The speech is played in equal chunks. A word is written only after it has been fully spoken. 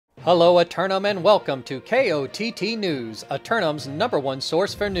Hello Aeternum and welcome to KOTT News, Aeternum's #1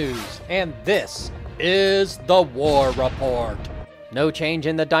 source for news, and this is the War Report. No change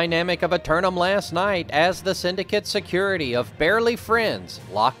in the dynamic of Aeternum last night as the Syndicate security of Barely Friends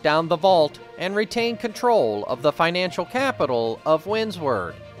locked down the vault and retained control of the financial capital of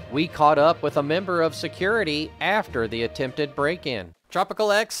Windsward. We caught up with a member of security after the attempted break-in.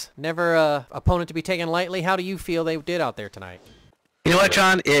 Tropical X, never an opponent to be taken lightly. How do you feel they did out there tonight? You know what,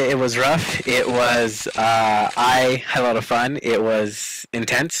 John? It was rough. It was, I had a lot of fun. It was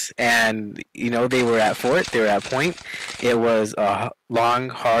intense. And, you know, they were at fort. They were at point. It was a long,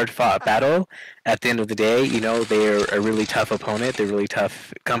 hard-fought battle. At the end of the day, you know, they're a really tough opponent. They're a really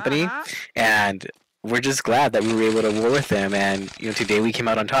tough company. And we're just glad that we were able to war with them. And, you know, today we came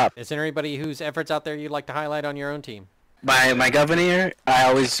out on top. Is there anybody whose efforts out there you'd like to highlight on your own team? My governor, I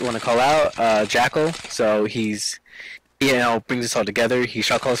always want to call out, Jackal. So he's... you know, brings us all together. He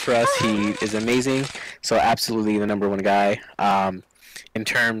shot calls for us. He is amazing. So absolutely the #1 guy. In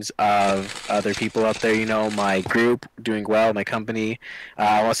terms of other people out there, you know, my group doing well, my company.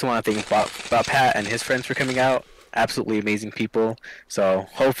 I also want to thank Bob Pat and his friends for coming out. Absolutely amazing people. So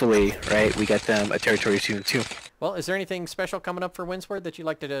hopefully, right, we get them a territory soon too. Well, is there anything special coming up for Windsward that you'd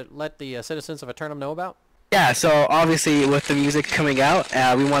like to let the citizens of Aeternum know about? Yeah, so obviously with the music coming out,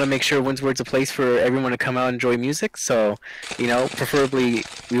 we want to make sure Windsward's a place for everyone to come out and enjoy music. So, you know, preferably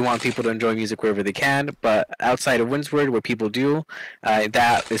we want people to enjoy music wherever they can. But outside of Windsward, where people do,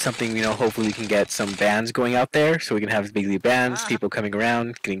 that is something, you know, hopefully we can get some bands going out there. So we can have big league bands, people coming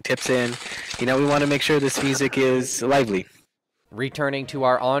around, getting tips in. You know, we want to make sure this music is lively. Returning to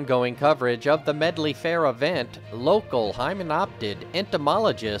our ongoing coverage of the Medley Fair event, local hymenoptid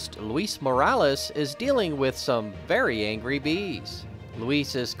entomologist Luis Morales is dealing with some very angry bees.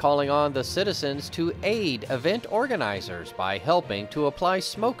 Luis is calling on the citizens to aid event organizers by helping to apply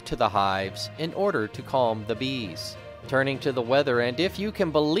smoke to the hives in order to calm the bees. Turning to the weather, and if you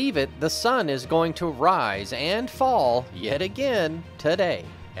can believe it, the sun is going to rise and fall yet again today.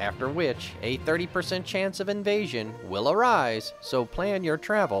 After which, a 30% chance of invasion will arise, so plan your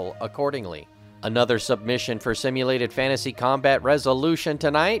travel accordingly. Another submission for Simulated Fantasy Combat Resolution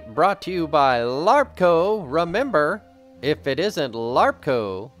tonight, brought to you by LARPco. Remember, if it isn't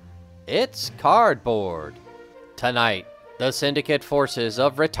LARPco, it's cardboard. Tonight, the Syndicate forces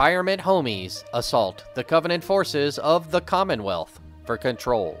of Retirement Homies assault the Covenant forces of the Commonwealth for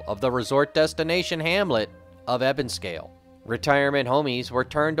control of the resort destination hamlet of Ebonscale. Retirement Homies were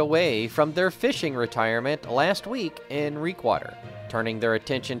turned away from their fishing retirement last week in Reekwater. Turning their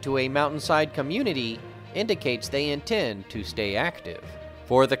attention to a mountainside community indicates they intend to stay active.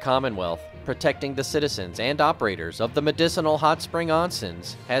 For the Commonwealth, protecting the citizens and operators of the medicinal hot spring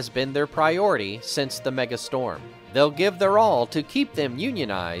onsens has been their priority since the mega storm. They'll give their all to keep them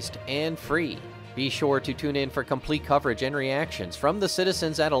unionized and free. Be sure to tune in for complete coverage and reactions from the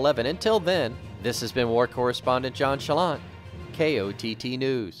citizens at 11. Until then, this has been War Correspondent JChalant, KOTT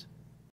News.